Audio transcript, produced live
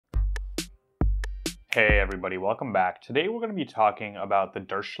Hey everybody, welcome back. Today we're going to be talking about the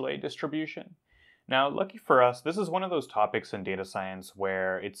Dirichlet distribution. Now, lucky for us, this is one of those topics in data science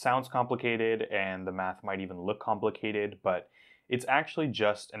where it sounds complicated and the math might even look complicated, but it's actually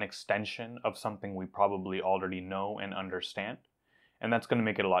just an extension of something we probably already know and understand, and that's going to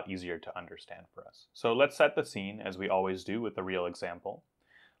make it a lot easier to understand for us. So let's set the scene, as we always do, with a real example.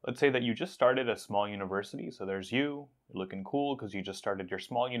 Let's say that you just started a small university, so there's you, you're looking cool because you just started your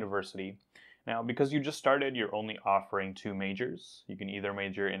small university. Now, because you just started, you're only offering two majors. You can either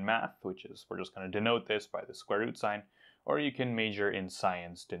major in math, which is, we're just going to denote this by the square root sign, or you can major in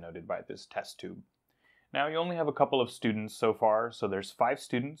science, denoted by this test tube. Now, you only have a couple of students so far, so there's 5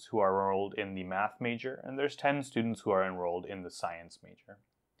 students who are enrolled in the math major, and there's 10 students who are enrolled in the science major.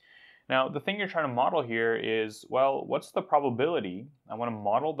 Now, the thing you're trying to model here is, well, what's the probability? I want to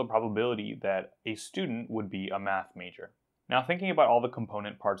model the probability that a student would be a math major. Now, thinking about all the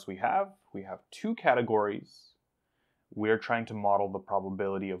component parts we have 2 categories. We're trying to model the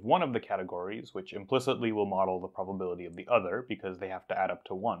probability of one of the categories, which implicitly will model the probability of the other because they have to add up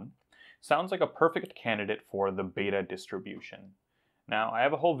to 1. Sounds like a perfect candidate for the beta distribution. Now, I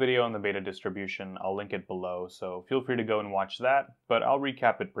have a whole video on the beta distribution. I'll link it below, so feel free to go and watch that, but I'll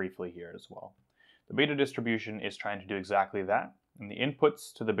recap it briefly here as well. The beta distribution is trying to do exactly that, and the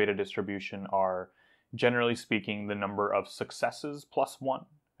inputs to the beta distribution are, generally speaking, the number of successes plus 1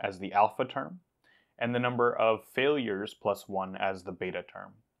 as the alpha term, and the number of failures plus 1 as the beta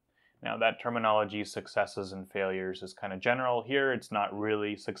term. Now, that terminology, successes and failures, is kind of general. Here, it's not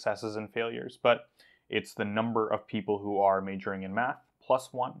really successes and failures, but it's the number of people who are majoring in math plus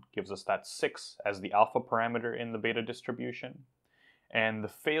 1, gives us that 6 as the alpha parameter in the beta distribution. And the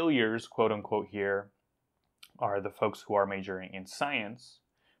failures, quote unquote, here are the folks who are majoring in science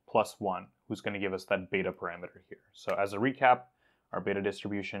plus 1, who's going to give us that beta parameter here. So as a recap, our beta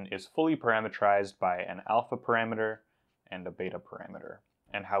distribution is fully parameterized by an alpha parameter and a beta parameter.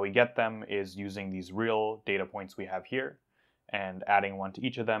 And how we get them is using these real data points we have here and adding 1 to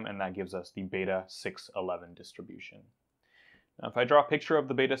each of them, and that gives us the beta 611 distribution. Now, if I draw a picture of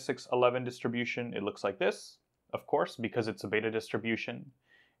the beta 611 distribution, it looks like this. Of course, because it's a beta distribution,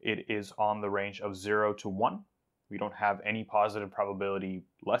 it is on the range of 0 to 1. We don't have any positive probability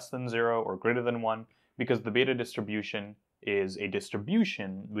less than 0 or greater than 1 because the beta distribution is a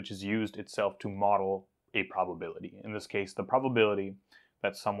distribution which is used itself to model a probability. In this case, the probability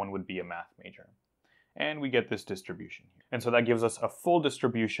that someone would be a math major. And we get this distribution here. And so that gives us a full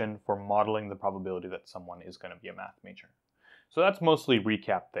distribution for modeling the probability that someone is going to be a math major. So that's mostly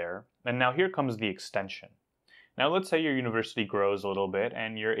recap there. And now here comes the extension. Now let's say your university grows a little bit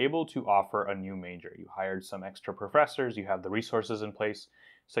and you're able to offer a new major. You hired some extra professors, you have the resources in place.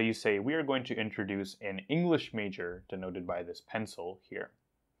 So you say, we are going to introduce an English major, denoted by this pencil here.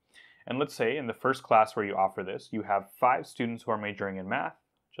 And let's say in the first class where you offer this, you have 5 students who are majoring in math,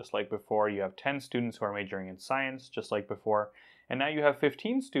 just like before. You have 10 students who are majoring in science, just like before. And now you have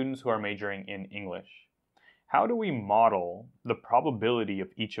 15 students who are majoring in English. How do we model the probability of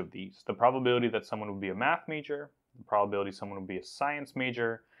each of these? The probability that someone would be a math major, the probability someone would be a science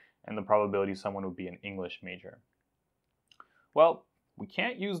major, and the probability someone would be an English major. Well, we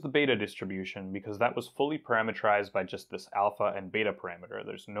can't use the beta distribution because that was fully parameterized by just this alpha and beta parameter.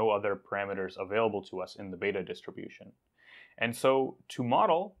 There's no other parameters available to us in the beta distribution. And so to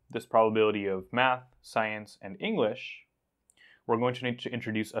model this probability of math, science, and English, we're going to need to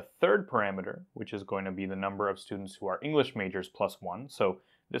introduce a third parameter, which is going to be the number of students who are English majors plus 1. So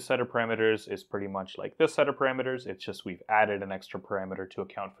this set of parameters is pretty much like this set of parameters. It's just we've added an extra parameter to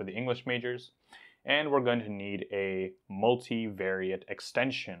account for the English majors. And we're going to need a multivariate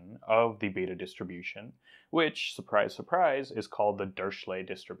extension of the beta distribution, which, surprise, surprise, is called the Dirichlet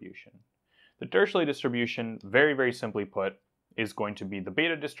distribution. The Dirichlet distribution, very, very simply put, is going to be the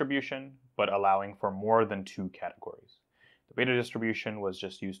beta distribution, but allowing for more than 2 categories. The beta distribution was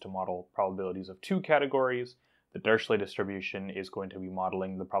just used to model probabilities of 2 categories. The Dirichlet distribution is going to be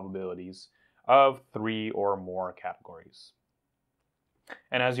modeling the probabilities of 3 or more categories.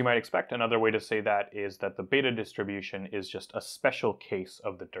 And as you might expect, another way to say that is that the beta distribution is just a special case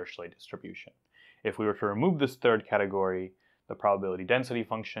of the Dirichlet distribution. If we were to remove this third category, the probability density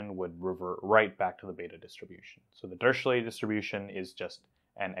function would revert right back to the beta distribution. So the Dirichlet distribution is just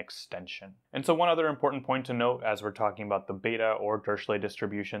an extension. And so one other important point to note as we're talking about the beta or Dirichlet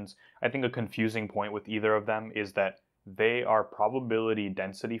distributions, I think a confusing point with either of them is that they are probability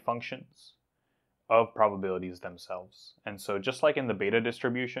density functions of probabilities themselves. And so just like in the beta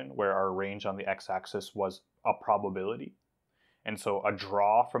distribution, where our range on the x-axis was a probability, and so a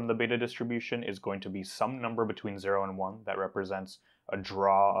draw from the beta distribution is going to be some number between 0 and 1 that represents a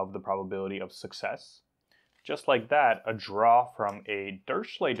draw of the probability of success. Just like that, a draw from a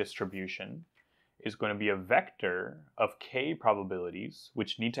Dirichlet distribution is going to be a vector of k probabilities,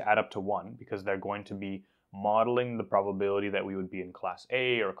 which need to add up to 1 because they're going to be modeling the probability that we would be in class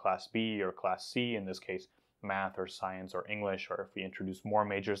A or class B or class C, in this case, math or science or English, or if we introduce more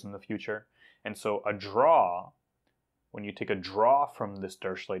majors in the future. And so a draw, when you take a draw from this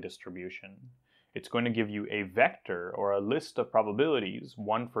Dirichlet distribution, it's going to give you a vector or a list of probabilities,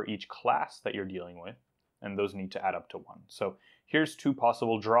 one for each class that you're dealing with, and those need to add up to 1. So here's two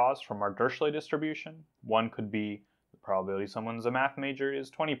possible draws from our Dirichlet distribution. One could be the probability someone's a math major is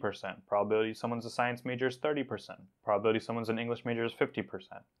 20%, probability someone's a science major is 30%, probability someone's an English major is 50%.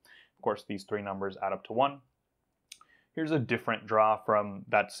 Of course, these three numbers add up to 1. Here's a different draw from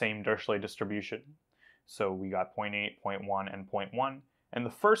that same Dirichlet distribution. So we got 0.8, 0.1, and 0.1. And the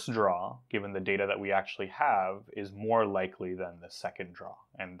first draw, given the data that we actually have, is more likely than the second draw.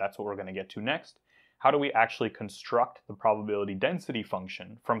 And that's what we're going to get to next. How do we actually construct the probability density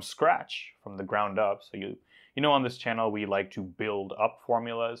function from scratch, from the ground up? So you know on this channel we like to build up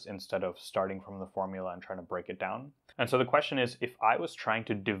formulas instead of starting from the formula and trying to break it down. And so the question is, if I was trying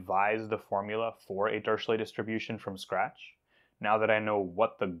to devise the formula for a Dirichlet distribution from scratch, now that I know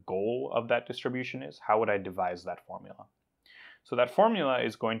what the goal of that distribution is, how would I devise that formula? So that formula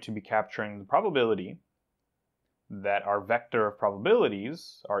is going to be capturing the probability that our vector of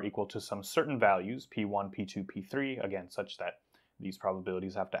probabilities are equal to some certain values, p1, p2, p3, again, such that these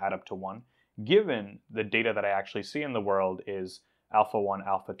probabilities have to add up to 1, given the data that I actually see in the world is alpha 1,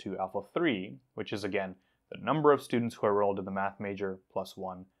 alpha 2, alpha 3, which is, again, the number of students who are enrolled in the math major plus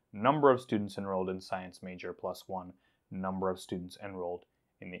 1, number of students enrolled in science major plus 1, number of students enrolled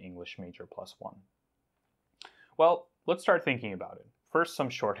in the English major plus 1. Well, let's start thinking about it. First, some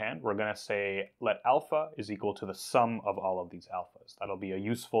shorthand. We're going to say let alpha is equal to the sum of all of these alphas. That'll be a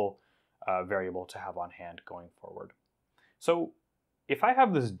useful variable to have on hand going forward. So if I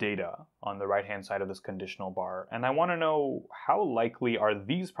have this data on the right-hand side of this conditional bar, and I want to know how likely are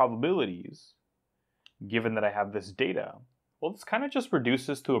these probabilities given that I have this data, well, this kind of just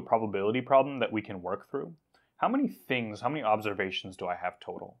reduces to a probability problem that we can work through. How many observations do I have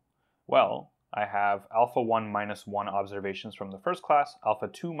total? Well, I have alpha 1 minus 1 observations from the first class, alpha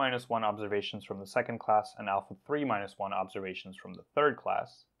 2 minus 1 observations from the second class, and alpha 3 minus 1 observations from the third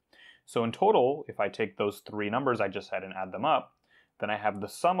class. So in total, if I take those three numbers I just said and add them up, then I have the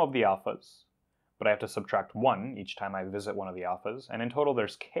sum of the alphas, but I have to subtract 1 each time I visit one of the alphas, and in total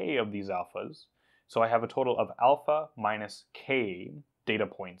there's k of these alphas. So I have a total of alpha minus k data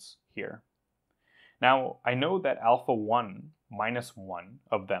points here. Now, I know that alpha 1 minus 1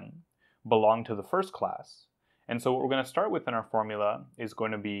 of them belong to the first class. And so what we're going to start with in our formula is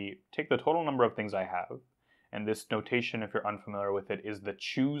going to be take the total number of things I have, and this notation, if you're unfamiliar with it, is the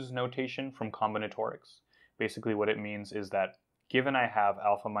choose notation from combinatorics. Basically what it means is that given I have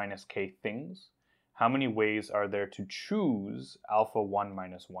alpha minus k things, how many ways are there to choose alpha 1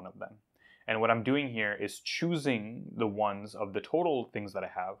 minus 1 of them? And what I'm doing here is choosing the ones of the total things that I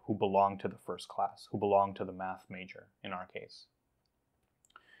have who belong to the first class, who belong to the math major in our case.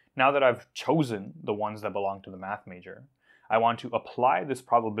 Now that I've chosen the ones that belong to the math major, I want to apply this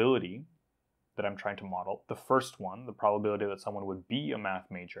probability that I'm trying to model, the first one, the probability that someone would be a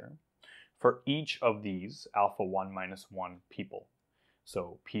math major, for each of these alpha 1 minus 1 people.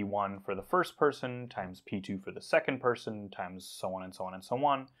 So P1 for the first person times P2 for the second person times so on and so on and so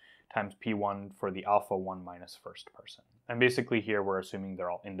on times P1 for the alpha 1 minus first person. And basically here we're assuming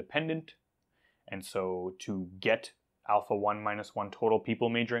they're all independent. And so to get alpha 1 minus 1 total people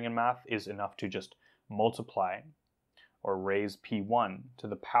majoring in math is enough to just multiply or raise P1 to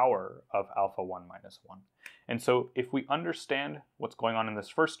the power of alpha 1 minus 1. And so if we understand what's going on in this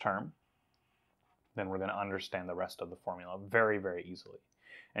first term, then we're going to understand the rest of the formula very, very easily.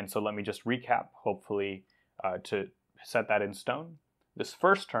 And so let me just recap, hopefully to set that in stone. This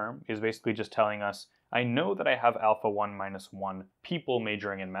first term is basically just telling us, I know that I have alpha 1 minus 1 people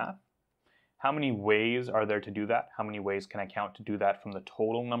majoring in math. How many ways are there to do that? How many ways can I count to do that from the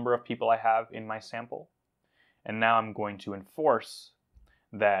total number of people I have in my sample? And now I'm going to enforce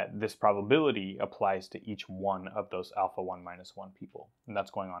that this probability applies to each one of those alpha 1 minus 1 people. And that's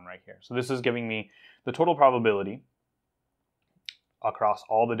going on right here. So this is giving me the total probability across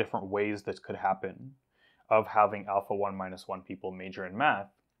all the different ways this could happen of having alpha 1 minus 1 people major in math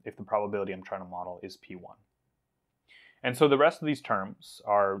if the probability I'm trying to model is P1. And so the rest of these terms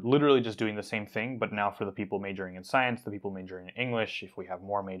are literally just doing the same thing, but now for the people majoring in science, the people majoring in English, if we have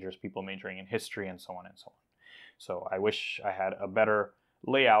more majors, people majoring in history, and so on and so on. So I wish I had a better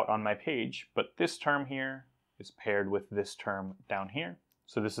layout on my page, but this term here is paired with this term down here.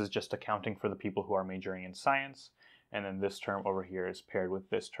 So this is just accounting for the people who are majoring in science. And then this term over here is paired with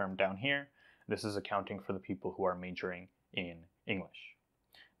this term down here. This is accounting for the people who are majoring in English.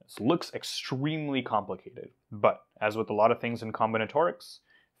 This looks extremely complicated, but as with a lot of things in combinatorics,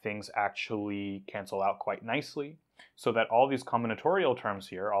 things actually cancel out quite nicely, so that all these combinatorial terms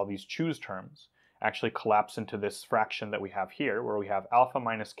here, all these choose terms, actually collapse into this fraction that we have here, where we have alpha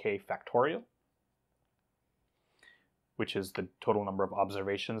minus k factorial, which is the total number of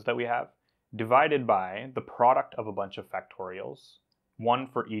observations that we have, divided by the product of a bunch of factorials, one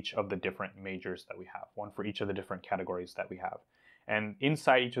for each of the different majors that we have, one for each of the different categories that we have. And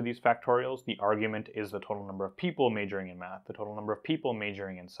inside each of these factorials, the argument is the total number of people majoring in math, the total number of people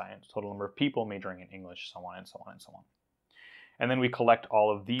majoring in science, total number of people majoring in English, so on and so on and so on. And then we collect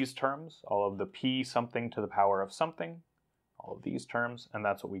all of these terms, all of the p something to the power of something, all of these terms, and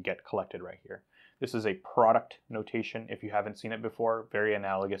that's what we get collected right here. This is a product notation, if you haven't seen it before, very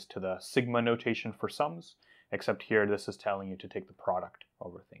analogous to the sigma notation for sums, except here this is telling you to take the product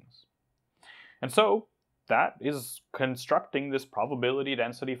over things. And so that is constructing this probability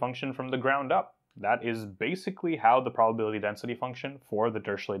density function from the ground up. That is basically how the probability density function for the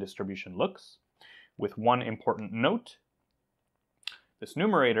Dirichlet distribution looks, with one important note. This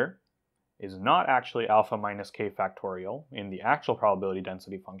numerator is not actually alpha minus k factorial in the actual probability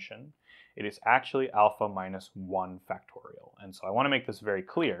density function. It is actually alpha minus 1 factorial. And so I want to make this very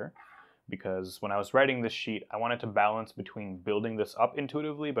clear, because when I was writing this sheet, I wanted to balance between building this up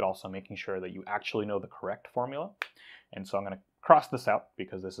intuitively, but also making sure that you actually know the correct formula. And so I'm going to cross this out,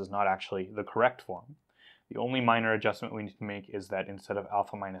 because this is not actually the correct form. The only minor adjustment we need to make is that instead of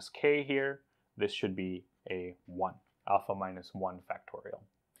alpha minus k here, this should be a 1, alpha minus 1 factorial.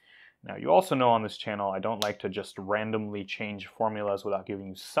 Now, you also know on this channel, I don't like to just randomly change formulas without giving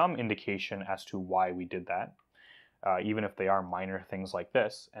you some indication as to why we did that, even if they are minor things like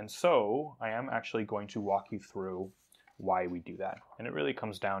this. And so I am actually going to walk you through why we do that. And it really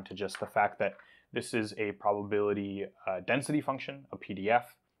comes down to just the fact that this is a probability density function, a PDF,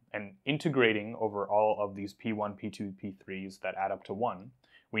 and integrating over all of these P1, P2, P3s that add up to 1,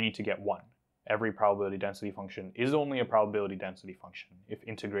 we need to get 1. Every probability density function is only a probability density function if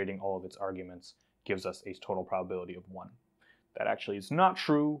integrating all of its arguments gives us a total probability of 1. That actually is not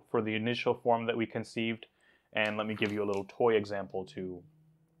true for the initial form that we conceived, and let me give you a little toy example to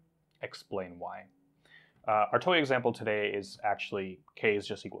explain why. Our toy example today is actually k is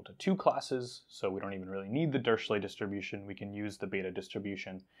just equal to 2 classes, so we don't even really need the Dirichlet distribution. We can use the beta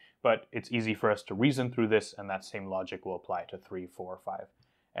distribution, but it's easy for us to reason through this, and that same logic will apply to 3, 4, 5,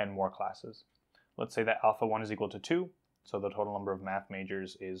 and more classes. Let's say that alpha 1 is equal to 2, so the total number of math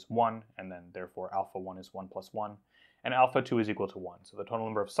majors is 1, and then therefore alpha 1 is 1 plus 1, and alpha 2 is equal to 1. So the total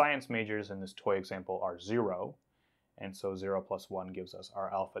number of science majors in this toy example are 0, and so 0 plus 1 gives us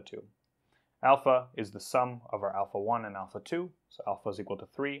our alpha 2. Alpha is the sum of our alpha 1 and alpha 2, so alpha is equal to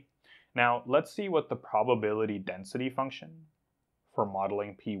 3. Now let's see what the probability density function for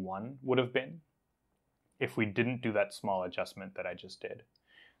modeling P1 would have been if we didn't do that small adjustment that I just did.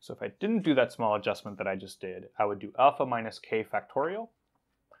 So if I didn't do that small adjustment that I just did, I would do alpha minus k factorial.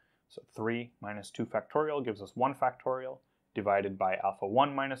 So 3 minus 2 factorial gives us 1 factorial, divided by alpha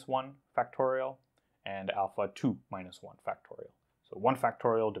 1 minus 1 factorial, and alpha 2 minus 1 factorial. So 1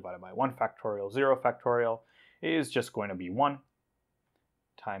 factorial divided by 1 factorial, 0 factorial, is just going to be 1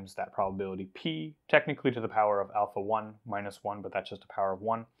 times that probability p, technically to the power of alpha 1 minus 1, but that's just a power of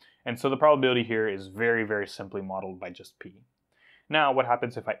 1. And so the probability here is very, very simply modeled by just p. Now, what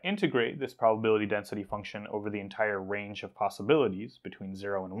happens if I integrate this probability density function over the entire range of possibilities between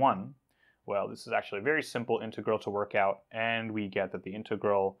 0 and 1? Well, this is actually a very simple integral to work out, and we get that the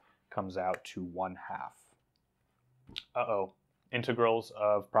integral comes out to 1/2. Uh-oh. Integrals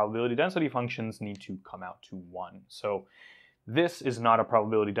of probability density functions need to come out to 1. So this is not a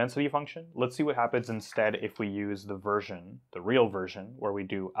probability density function. Let's see what happens instead if we use the version, the real version, where we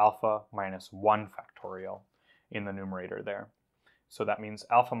do alpha minus 1 factorial in the numerator there. So that means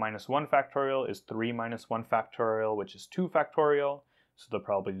alpha minus 1 factorial is 3 minus 1 factorial, which is 2 factorial. So the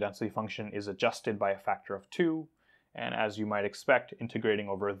probability density function is adjusted by a factor of 2. And as you might expect, integrating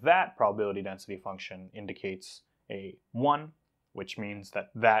over that probability density function indicates a 1, which means that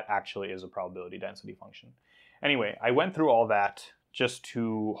that actually is a probability density function. Anyway, I went through all that just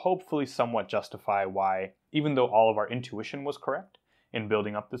to hopefully somewhat justify why, even though all of our intuition was correct in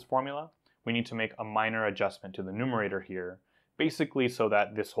building up this formula, we need to make a minor adjustment to the numerator here, basically so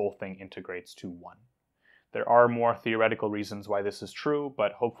that this whole thing integrates to 1. There are more theoretical reasons why this is true,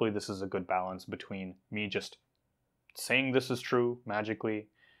 but hopefully this is a good balance between me just saying this is true magically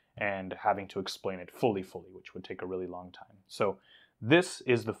and having to explain it fully, which would take a really long time. So this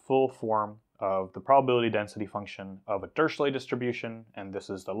is the full form of the probability density function of a Dirichlet distribution, and this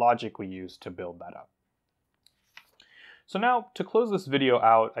is the logic we use to build that up. So now, to close this video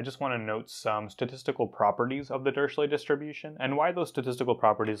out, I just want to note some statistical properties of the Dirichlet distribution and why those statistical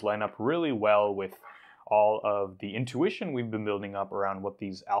properties line up really well with all of the intuition we've been building up around what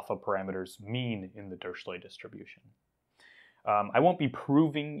these alpha parameters mean in the Dirichlet distribution. I won't be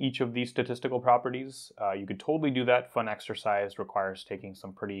proving each of these statistical properties. You could totally do that. Fun exercise, requires taking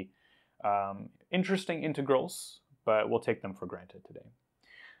some pretty interesting integrals, but we'll take them for granted today.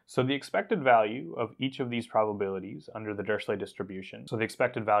 So the expected value of each of these probabilities under the Dirichlet distribution, so the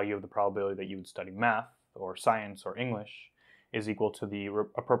expected value of the probability that you would study math or science or English, is equal to the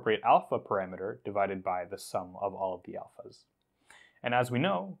appropriate alpha parameter divided by the sum of all of the alphas. And as we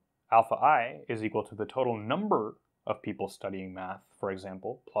know, alpha I is equal to the total number of people studying math, for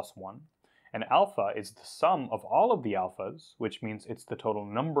example, plus 1. And alpha is the sum of all of the alphas, which means it's the total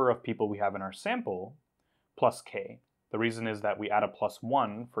number of people we have in our sample, plus k. The reason is that we add a plus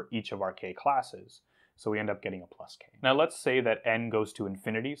 1 for each of our k classes, so we end up getting a plus k. Now let's say that n goes to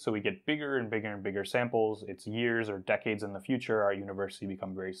infinity, so we get bigger and bigger and bigger samples. It's years or decades in the future. Our university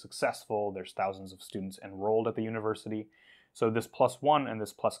becomes very successful. There's thousands of students enrolled at the university. So this plus 1 and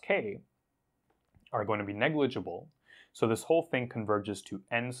this plus k are going to be negligible. So this whole thing converges to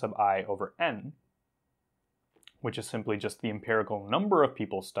n sub I over n, which is simply just the empirical number of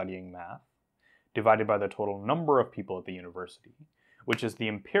people studying math divided by the total number of people at the university, which is the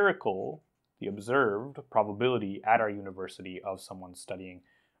empirical, the observed probability at our university of someone studying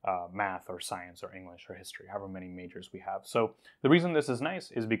math or science or English or history, however many majors we have. So the reason this is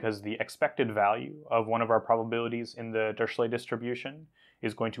nice is because the expected value of one of our probabilities in the Dirichlet distribution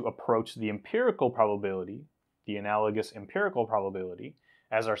is going to approach the empirical probability, the analogous empirical probability,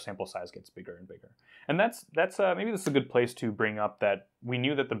 as our sample size gets bigger and bigger. And maybe this is a good place to bring up that we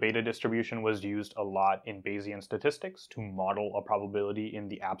knew that the beta distribution was used a lot in Bayesian statistics to model a probability in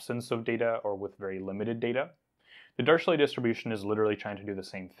the absence of data or with very limited data. The Dirichlet distribution is literally trying to do the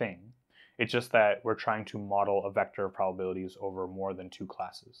same thing. It's just that we're trying to model a vector of probabilities over more than 2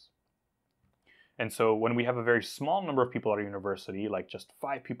 classes. And so when we have a very small number of people at our university, like just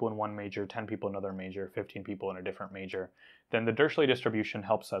 5 people in one major, 10 people in another major, 15 people in a different major, then the Dirichlet distribution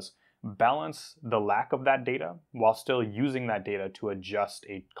helps us balance the lack of that data while still using that data to adjust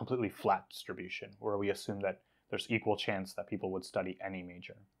a completely flat distribution where we assume that there's equal chance that people would study any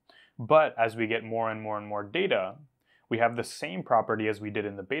major. But as we get more and more and more data, we have the same property as we did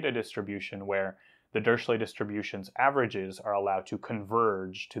in the beta distribution where the Dirichlet distribution's averages are allowed to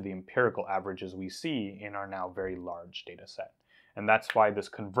converge to the empirical averages we see in our now very large data set. And that's why this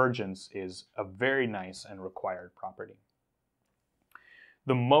convergence is a very nice and required property.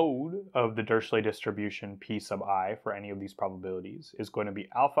 The mode of the Dirichlet distribution P sub I for any of these probabilities is going to be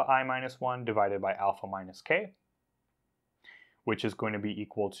alpha I minus 1 divided by alpha minus k, which is going to be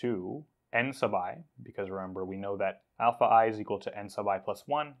equal to n sub I, because remember we know that alpha I is equal to n sub I plus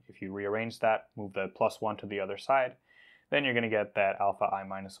 1. If you rearrange that, move the plus 1 to the other side, then you're going to get that alpha I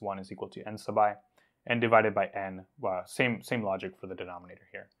minus 1 is equal to n sub I, and divided by n, same logic for the denominator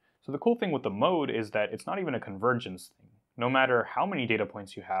here. So the cool thing with the mode is that it's not even a convergence thing. No matter how many data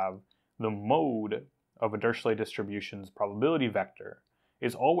points you have, the mode of a Dirichlet distribution's probability vector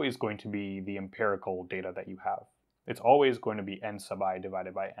is always going to be the empirical data that you have. It's always going to be n sub I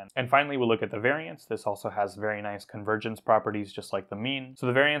divided by n. And finally, we'll look at the variance. This also has very nice convergence properties, just like the mean. So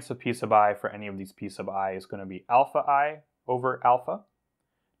the variance of P sub I for any of these P sub I is going to be alpha I over alpha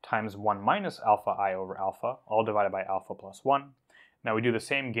times 1 minus alpha I over alpha, all divided by alpha plus 1. Now we do the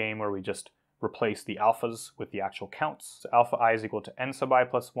same game where we just replace the alphas with the actual counts. So alpha I is equal to n sub I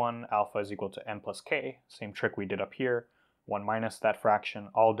plus 1, alpha is equal to n plus k, same trick we did up here, 1 minus that fraction,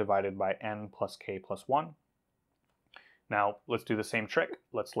 all divided by n plus k plus 1. Now, let's do the same trick.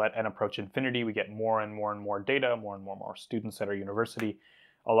 Let's let n approach infinity. We get more and more and more data, more and more students at our university.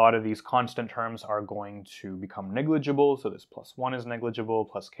 A lot of these constant terms are going to become negligible. So this plus 1 is negligible,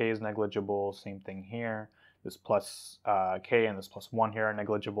 plus k is negligible. Same thing here. This plus k and this plus 1 here are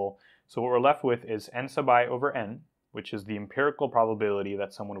negligible. So what we're left with is n sub I over n, which is the empirical probability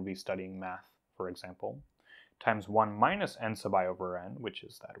that someone will be studying math, for example, times 1 minus n sub I over n, which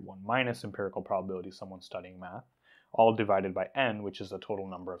is that 1 minus empirical probability someone's studying math, all divided by n, which is the total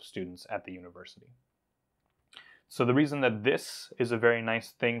number of students at the university. So the reason that this is a very nice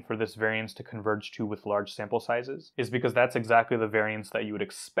thing for this variance to converge to with large sample sizes is because that's exactly the variance that you would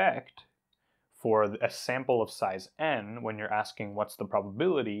expect for a sample of size n when you're asking what's the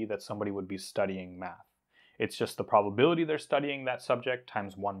probability that somebody would be studying math. It's just the probability they're studying that subject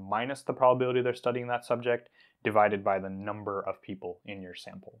times 1 minus the probability they're studying that subject divided by the number of people in your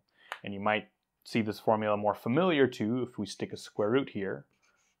sample. And you might see this formula more familiar to if we stick a square root here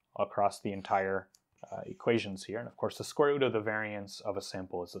across the entire equations here. And of course, the square root of the variance of a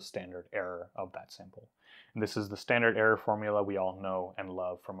sample is the standard error of that sample. And this is the standard error formula we all know and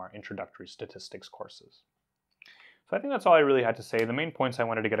love from our introductory statistics courses. So I think that's all I really had to say. The main points I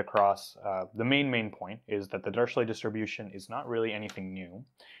wanted to get across, the main point is that the Dirichlet distribution is not really anything new.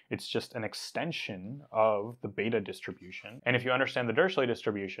 It's just an extension of the beta distribution. And if you understand the Dirichlet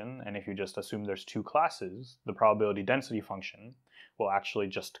distribution, and if you just assume there's two classes, the probability density function will actually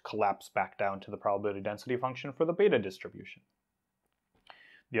just collapse back down to the probability density function for the beta distribution.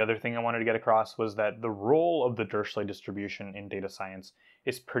 The other thing I wanted to get across was that the role of the Dirichlet distribution in data science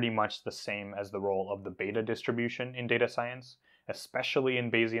is pretty much the same as the role of the beta distribution in data science, especially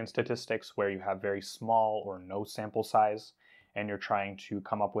in Bayesian statistics where you have very small or no sample size and you're trying to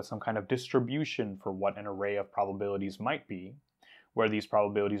come up with some kind of distribution for what an array of probabilities might be, where these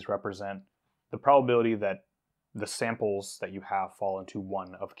probabilities represent the probability that the samples that you have fall into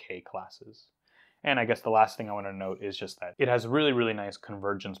one of k classes. And I guess the last thing I want to note is just that it has really nice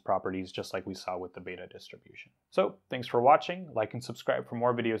convergence properties, just like we saw with the beta distribution. So thanks for watching, like and subscribe for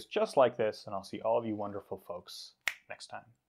more videos just like this, and I'll see all of you wonderful folks next time.